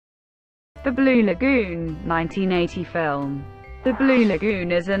The Blue Lagoon, 1980 film. The Blue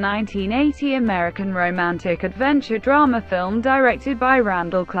Lagoon is a 1980 American romantic adventure drama film directed by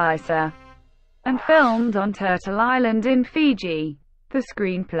Randal Kleiser and filmed on Turtle Island in Fiji. The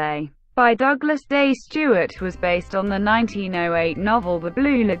screenplay, by Douglas Day Stewart, was based on the 1908 novel The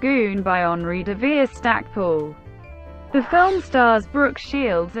Blue Lagoon by Henry De Vere Stacpoole. The film stars Brooke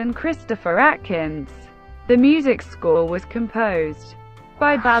and Christopher Atkins. The music score was composed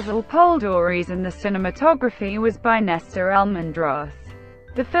by Basil Poledouris and the cinematography was by Néstor Almendros.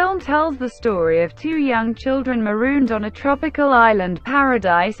 The film tells the story of two young children marooned on a tropical island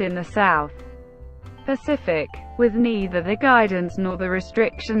paradise in the South Pacific, with neither the guidance nor the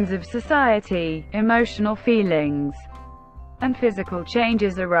restrictions of society. Emotional feelings and physical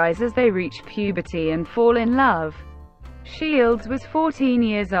changes arise as they reach puberty and fall in love. Shields was 14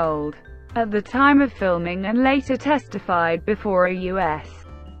 years old at the time of filming and later testified before a U.S.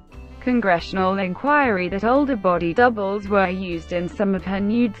 Congressional inquiry that older body doubles were used in some of her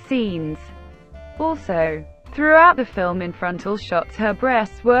nude scenes. Also, throughout the film in frontal shots her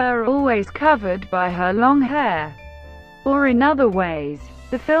breasts were always covered by her long hair. Or in other ways,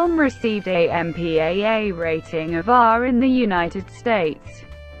 the film received a MPAA rating of R in the United States.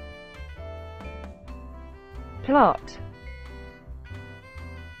 Plot.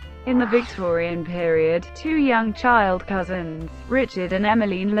 In the Victorian period, two young child cousins, Richard and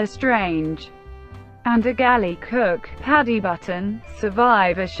Emmeline Lestrange, and a galley cook, Paddy Button,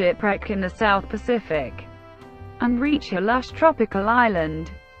 survive a shipwreck in the South Pacific and reach a lush tropical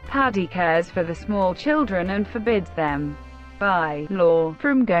island. Paddy cares for the small children and forbids them, by law,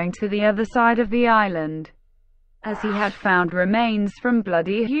 from going to the other side of the island, as he had found remains from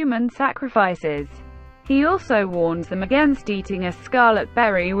bloody human sacrifices. He also warns them against eating a scarlet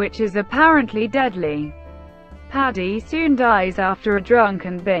berry which is apparently deadly. Paddy soon dies after a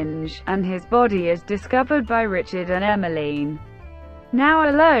drunken binge, and his body is discovered by Richard and Emmeline. Now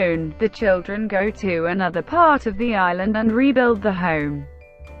alone, the children go to another part of the island and rebuild the home.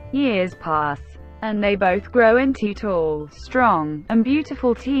 Years pass, and they both grow into tall, strong, and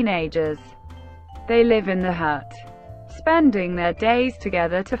beautiful teenagers. They live in the hut, spending their days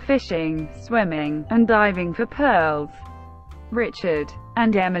together to fishing, swimming, and diving for pearls. Richard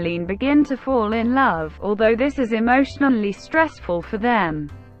and Emmeline begin to fall in love, although this is emotionally stressful for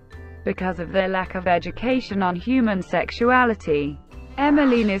them because of their lack of education on human sexuality.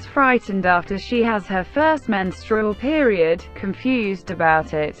 Emmeline is frightened after she has her first menstrual period, confused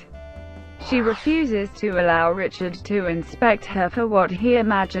about it. She refuses to allow Richard to inspect her for what he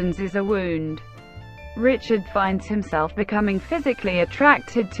imagines is a wound. Richard finds himself becoming physically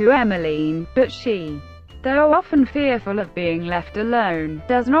attracted to Emmeline, but she, though often fearful of being left alone,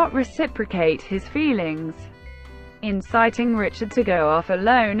 does not reciprocate his feelings, inciting Richard to go off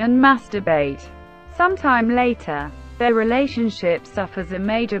alone and masturbate. Sometime later, their relationship suffers a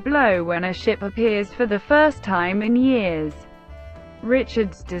major blow when a ship appears for the first time in years.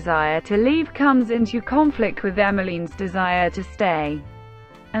 Richard's desire to leave comes into conflict with Emmeline's desire to stay,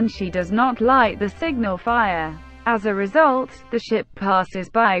 and she does not light the signal fire. As a result, the ship passes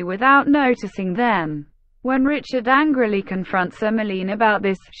by without noticing them. When Richard angrily confronts Emmeline about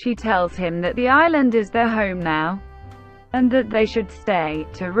this, she tells him that the island is their home now, and that they should stay.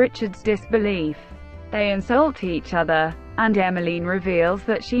 To Richard's disbelief, they insult each other, and Emmeline reveals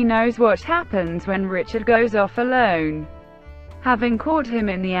that she knows what happens when Richard goes off alone, having caught him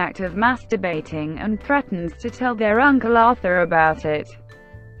in the act of masturbating, and threatens to tell their Uncle Arthur about it,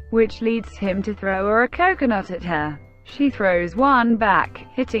 which leads him to throw a coconut at her. She throws one back,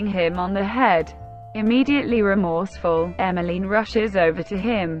 hitting him on the head. Immediately remorseful, Emmeline rushes over to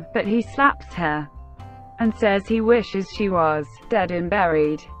him, but he slaps her and says he wishes she was dead and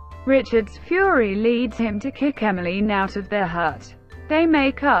buried. Richard's fury leads him to kick Emmeline out of their hut. They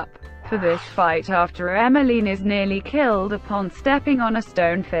make up for this fight after Emmeline is nearly killed upon stepping on a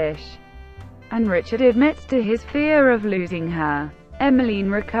stonefish, and Richard admits to his fear of losing her. Emmeline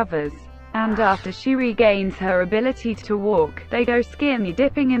recovers, and after she regains her ability to walk, they go skinny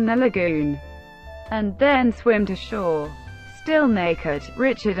dipping in the lagoon, and then swim to shore. Still naked,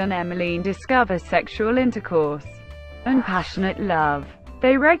 Richard and Emmeline discover sexual intercourse and passionate love.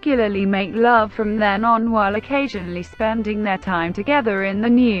 They regularly make love from then on, while occasionally spending their time together in the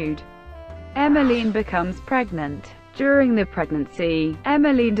nude. Emmeline becomes pregnant. During the pregnancy,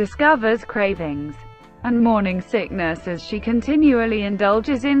 Emmeline discovers cravings and morning sickness as she continually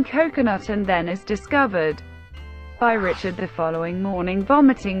indulges in coconut, and then is discovered by Richard the following morning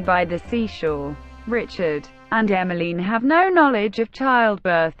vomiting by the seashore. Richard and Emmeline have no knowledge of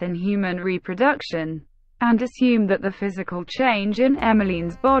childbirth and human reproduction. and assume that the physical change in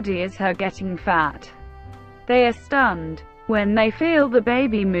Emmeline's body is her getting fat. They are stunned when they feel the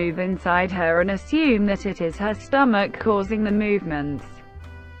baby move inside her and assume that it is her stomach causing the movements.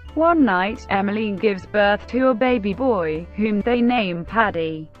 One night, Emmeline gives birth to a baby boy, whom they name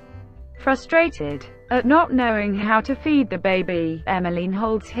Paddy. Frustrated at not knowing how to feed the baby, Emmeline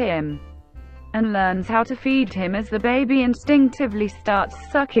holds him and learns how to feed him as the baby instinctively starts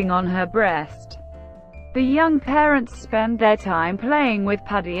sucking on her breast. The young parents spend their time playing with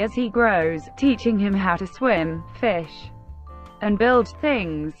Paddy as he grows, teaching him how to swim, fish, and build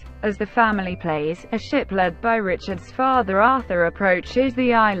things. As the family plays, a ship led by Richard's father Arthur approaches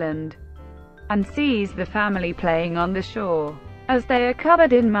the island and sees the family playing on the shore. As they are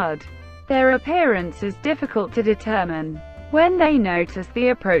covered in mud, their appearance is difficult to determine. When they notice the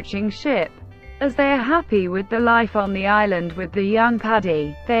approaching ship, as they are happy with the life on the island with the young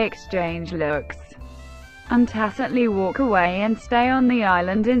Paddy, they exchange looks and tacitly walk away and stay on the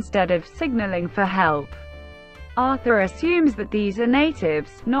island instead of signaling for help. Arthur assumes that these are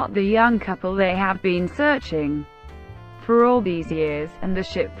natives, not the young couple they have been searching for all these years, and the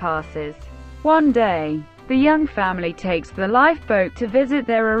ship passes. One day, the young family takes the lifeboat to visit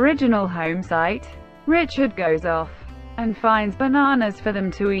their original home site. Richard goes off and finds bananas for them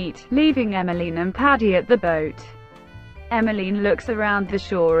to eat, leaving Emmeline and Paddy at the boat. Emmeline looks around the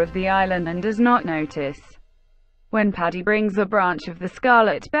shore of the island and does not notice when Paddy brings a branch of the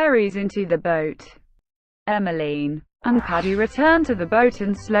scarlet berries into the boat. Emmeline and Paddy return to the boat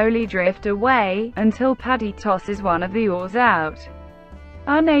and slowly drift away, until Paddy tosses one of the oars out.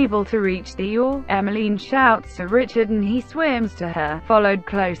 Unable to reach the oar, Emmeline shouts to Richard and he swims to her, followed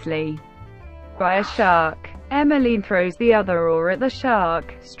closely by a shark. Emmeline throws the other oar at the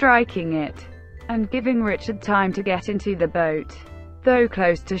shark, striking it, and giving Richard time to get into the boat. Though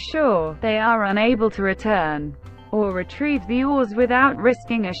close to shore, they are unable to return or retrieve the oars without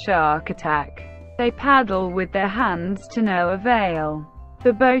risking a shark attack. They paddle with their hands to no avail.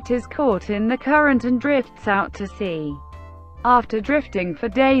 The boat is caught in the current and drifts out to sea. After drifting for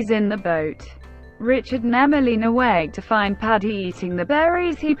days in the boat, Richard and Emmeline awake to find Paddy eating the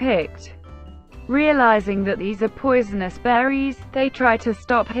berries he picked. Realizing that these are poisonous berries, they try to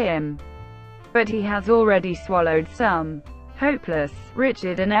stop him, but he has already swallowed some. Hopeless,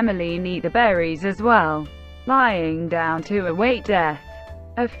 Richard and Emmeline eat the berries as well, lying down to await death.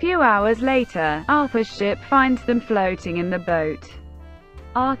 A few hours later, Arthur's ship finds them floating in the boat.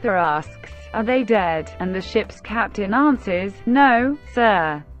 Arthur asks, "Are they dead?" and the ship's captain answers, "No,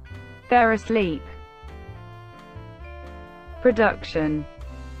 sir. They're asleep." Production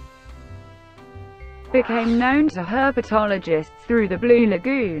became known to herpetologists through the Blue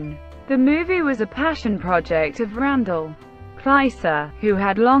Lagoon. The movie was a passion project of Randal Kleiser, who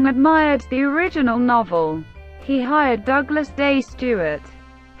had long admired the original novel. He hired Douglas Day Stewart,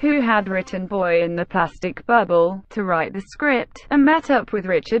 who had written Boy in the Plastic Bubble, to write the script, and met up with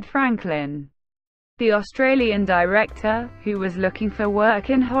Richard Franklin, the Australian director, who was looking for work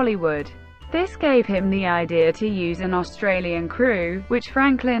in Hollywood. This gave him the idea to use an Australian crew, which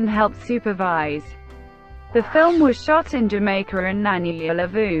Franklin helped supervise. The film was shot in Jamaica and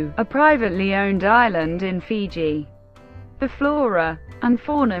Nanualavu, a privately owned island in Fiji. The flora and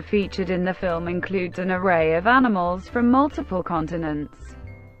fauna featured in the film includes an array of animals from multiple continents.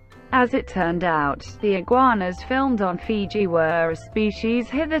 As it turned out, the iguanas filmed on Fiji were a species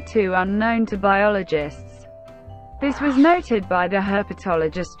hitherto unknown to biologists. This was noted by the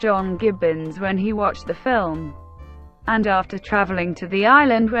herpetologist John Gibbons when he watched the film, and after traveling to the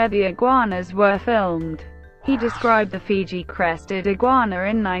island where the iguanas were filmed, he described the Fiji-crested iguana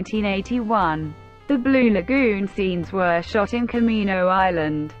in 1981. The Blue Lagoon scenes were shot in Camino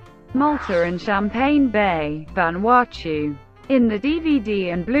Island, Malta and Champagne Bay, Vanuatu. In the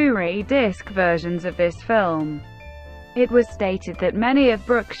DVD and Blu-ray disc versions of this film, it was stated that many of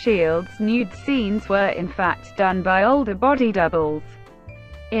Brooke Shields' nude scenes were in fact done by older body doubles.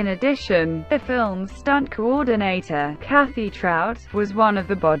 In addition, the film's stunt coordinator, Kathy Trout, was one of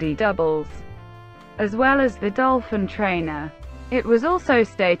the body doubles, as well as the dolphin trainer. It was also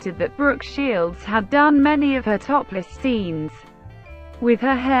stated that Brooke Shields had done many of her topless scenes with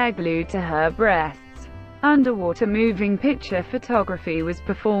her hair glued to her breasts. Underwater moving picture photography was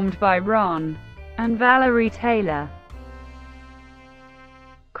performed by Ron and Valerie Taylor.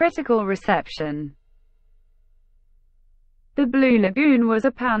 Critical reception. The Blue Lagoon was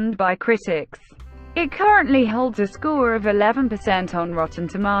panned by critics. It currently holds a score of 11% on Rotten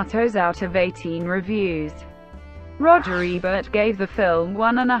Tomatoes out of 18 reviews. Roger Ebert gave the film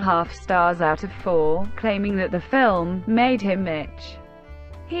 1.5 stars out of 4, claiming that the film made him itch.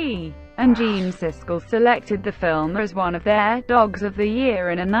 He and Gene Siskel selected the film as one of their Dogs of the Year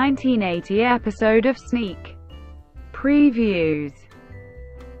in a 1980 episode of Sneak Previews.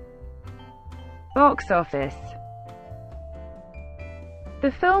 Box office. The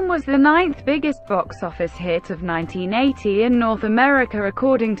film was the ninth biggest box office hit of 1980 in North America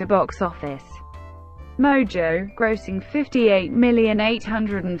according to Box Office Mojo, grossing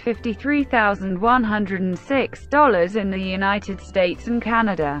 $58,853,106 in the United States and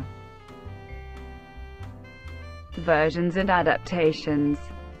Canada. Versions and adaptations.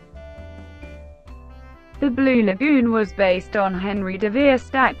 The Blue Lagoon was based on Henry De Vere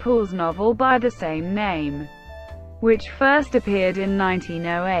Stacpoole's novel by the same name, which first appeared in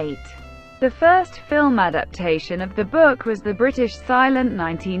 1908. The first film adaptation of the book was the British silent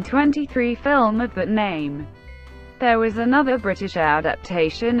 1923 film of that name. There was another British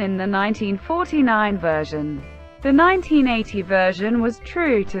adaptation in the 1949 version. The 1980 version was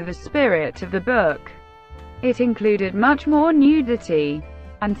true to the spirit of the book. It included much more nudity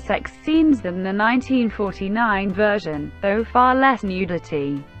and sex scenes than the 1949 version, though far less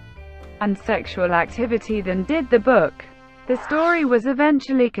nudity and sexual activity than did the book. The story was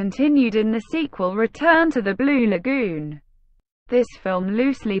eventually continued in the sequel Return to the Blue Lagoon. This film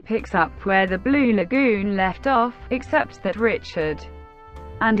loosely picks up where the Blue Lagoon left off, except that Richard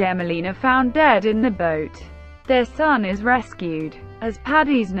and Emmeline are found dead in the boat. Their son is rescued. As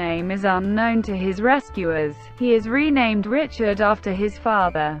Paddy's name is unknown to his rescuers, he is renamed Richard after his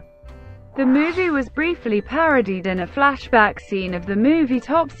father. The movie was briefly parodied in a flashback scene of the movie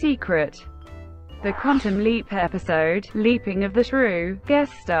Top Secret. The Quantum Leap episode, Leaping of the Shrew,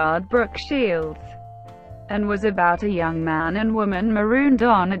 guest-starred Brooke and was about a young man and woman marooned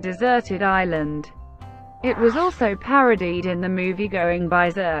on a deserted island. It was also parodied in the movie Going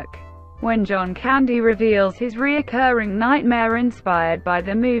Berserk, when John Candy reveals his reoccurring nightmare inspired by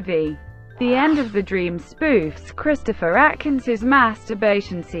the movie. The End of the Dream spoofs Christopher Atkins'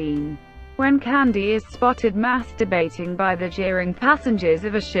 masturbation scene, when Candy is spotted masturbating by the jeering passengers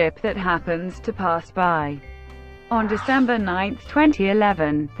of a ship that happens to pass by. On December 9,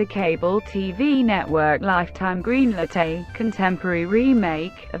 2011, the cable TV network Lifetime greenlit a contemporary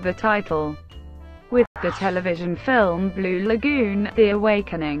remake of the title, with the television film Blue Lagoon: The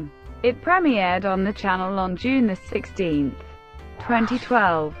Awakening. It premiered on the channel on June 16,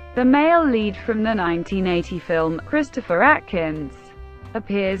 2012. The male lead from the 1980 film, Christopher Atkins,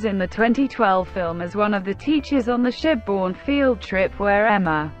 appears in the 2012 film as one of the teachers on the shipborne field trip where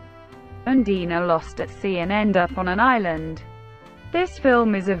Emma and Dean are lost at sea and end up on an island. This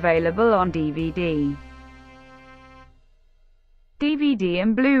film is available on DVD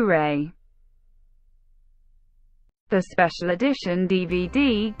and Blu-ray. The special edition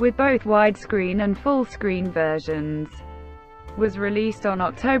DVD, with both widescreen and full-screen versions, was released on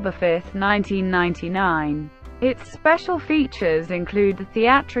October 5, 1999. Its special features include the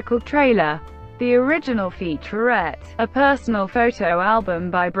theatrical trailer, the original featurette, a personal photo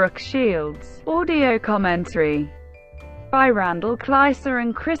album by Brooke, audio commentary by Randal Kleiser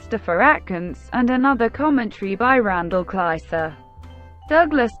and Christopher Atkins, and another commentary by Randal Kleiser,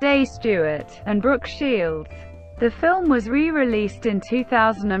 Douglas Day Stewart, and Brooke. The film was re-released in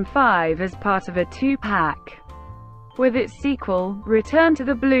 2005 as part of a two-pack with its sequel, Return to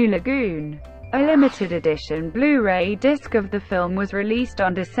the Blue Lagoon. A limited edition Blu-ray disc of the film was released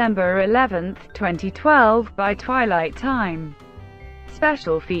on December 11, 2012, by Twilight Time.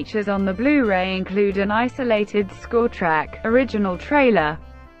 Special features on the Blu-ray include an isolated score track, original trailer,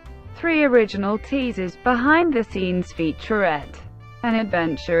 3 original teasers, behind-the-scenes featurette, an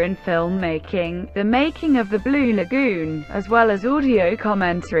adventure in filmmaking, the making of the Blue Lagoon, as well as audio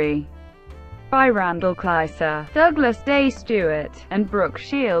commentary by Randal Kleiser, Douglas Day Stewart, and Brooke,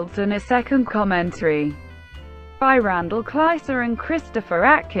 and a second commentary by Randal Kleiser and Christopher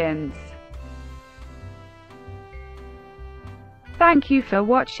Atkins. Thank you for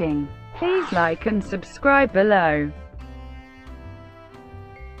watching. Please like and subscribe below.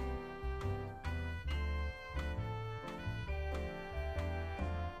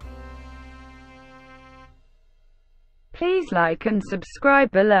 Please like and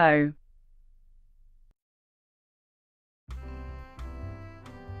subscribe below.